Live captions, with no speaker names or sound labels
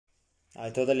I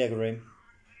totally agree.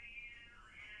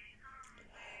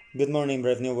 Good morning,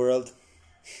 Brave New World.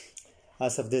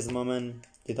 As of this moment,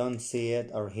 you don't see it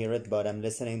or hear it, but I'm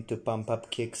listening to Pump Up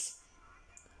Kicks.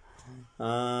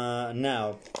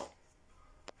 Now,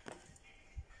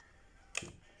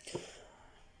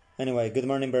 anyway, good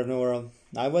morning, Brave New World.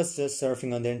 I was just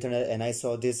surfing on the internet and I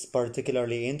saw this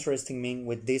particularly interesting meme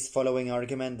with this following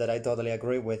argument that I totally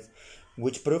agree with,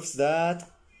 which proves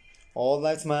that all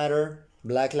lives matter,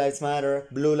 black lives matter,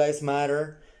 blue lives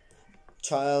matter,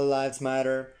 child lives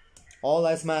matter, all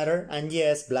lives matter, and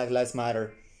yes, black lives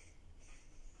matter.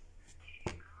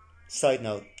 Side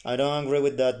note, I don't agree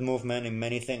with that movement in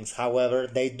many things. However,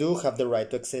 they do have the right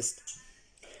to exist.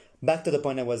 Back to the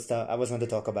point I was going to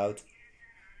talk about.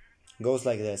 Goes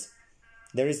like this.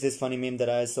 There is this funny meme that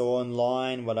I saw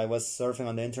online while I was surfing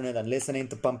on the internet and listening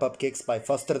to Pump Up Kicks by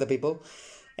Foster the People.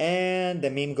 And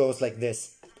the meme goes like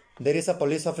this. There is a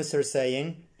police officer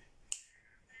saying,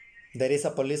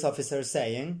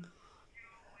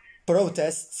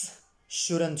 protests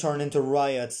shouldn't turn into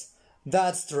riots.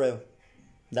 That's true.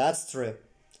 That's true.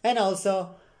 And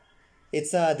also,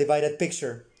 it's a divided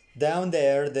picture. Down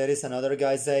there is another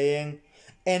guy saying,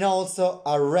 and also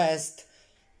arrest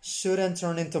shouldn't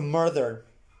turn into murder.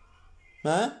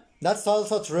 Huh? That's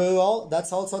also true.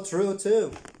 That's also true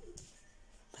too.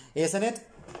 Isn't it?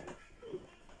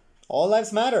 All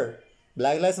lives matter.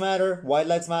 Black lives matter, white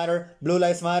lives matter, blue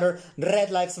lives matter,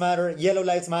 red lives matter, yellow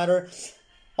lives matter.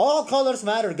 All colors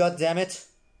matter, god damn it.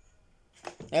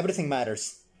 Everything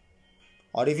matters.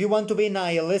 Or if you want to be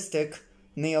nihilistic,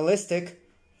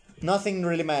 nothing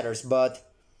really matters,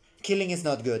 but killing is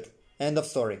not good. End of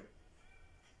story.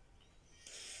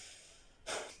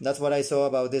 That's what I saw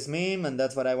about this meme, and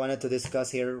that's what I wanted to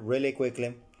discuss here really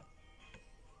quickly.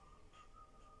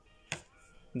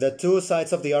 The two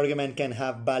sides of the argument can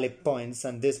have valid points,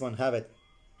 and this one have it.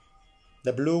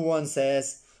 The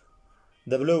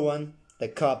the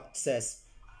cop says,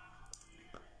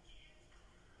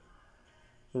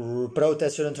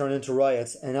 protest shouldn't turn into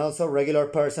riots, and also regular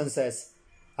person says,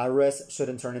 arrest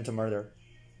shouldn't turn into murder.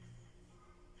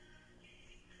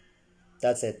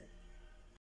 That's it.